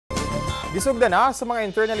Gisugda na sa mga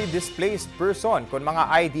internally displaced person kung mga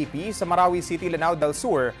IDP sa Marawi City, Lanao del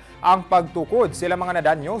Sur ang pagtukod sila mga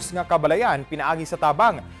nadanyos nga kabalayan pinaagi sa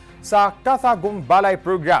tabang sa Kathagum Balay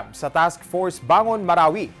Program sa Task Force Bangon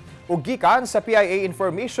Marawi ug gikan sa PIA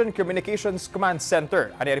Information Communications Command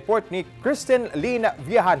Center. Ani report ni Kristen Lynn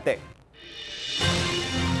Viajante.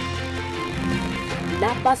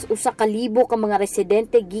 Lapas usa ka libo ka mga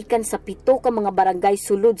residente gikan sa 7 ka mga barangay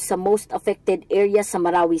sulod sa most affected area sa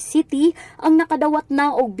Marawi City ang nakadawat na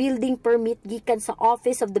og building permit gikan sa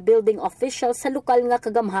Office of the Building Official sa lokal nga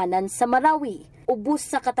kagamhanan sa Marawi. Ubos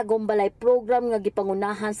sa Kathagum Balay Program nga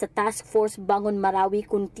gipangunahan sa Task Force Bangon Marawi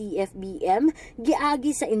kun TFBM,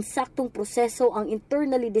 giagi sa insaktong proseso ang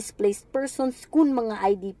internally displaced persons kun mga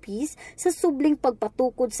IDPs sa subling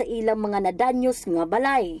pagpatukod sa ilang mga nadanyos nga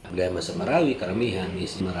balay. Problema sa Marawi, karamihan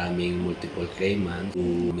is maraming multiple claimant to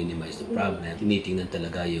minimize the problem. Tinitingnan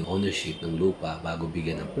talaga yung ownership ng lupa bago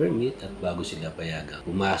bigyan ng permit at bago sila payagang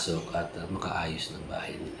pumasok at makaayos ng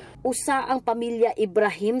bahay nila. Usa ang pamilya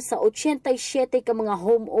Ibrahim sa 87 ka mga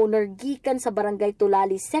homeowner gikan sa Barangay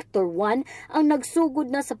Tulali Sector 1 ang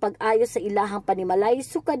nagsugod na sa pag-ayos sa ilahang panimalay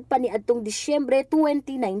sukad pa niadtong Disyembre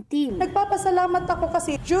 2019. Nagpapasalamat ako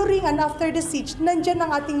kasi during and after the siege, nandyan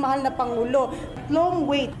ang ating mahal na Pangulo. Long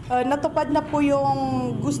wait, natupad na po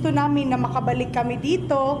yung gusto namin na makabalik kami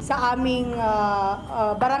dito sa aming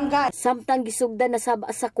barangay. Samtang gisugda na sa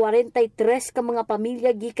 43 ka mga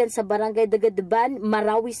pamilya gikan sa Barangay Dagadaban,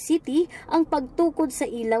 Marawi City ang pagtukod sa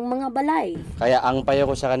ilang mga balay. Kaya ang payo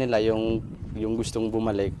ko sa kanila yung gustong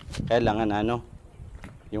bumalik, kailangan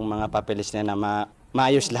yung mga papeles na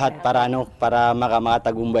maayos lahat para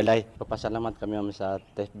makatagumbalik. Papasalamat kami sa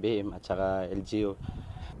TFBM at saka LGU.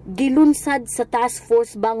 Gilunsad sa Task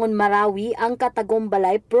Force Bangon Marawi ang Kathagum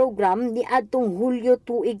Balay Program ni adtong Hulyo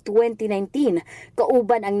tuig 2019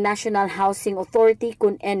 kauban ang National Housing Authority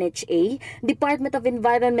kun NHA, Department of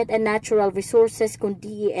Environment and Natural Resources kun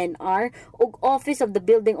DENR ug Office of the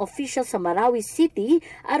Building Official sa Marawi City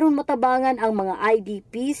aron matabangan ang mga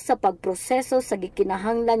IDP sa pagproseso sa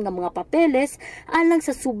gikinahanglan nga mga papeles alang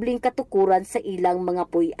sa subling katukuran sa ilang mga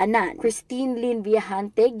puy-anan. Kristen Lynn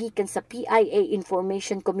Viajante gikan sa PIA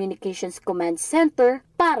Information Communications Command Center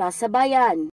para sa bayan.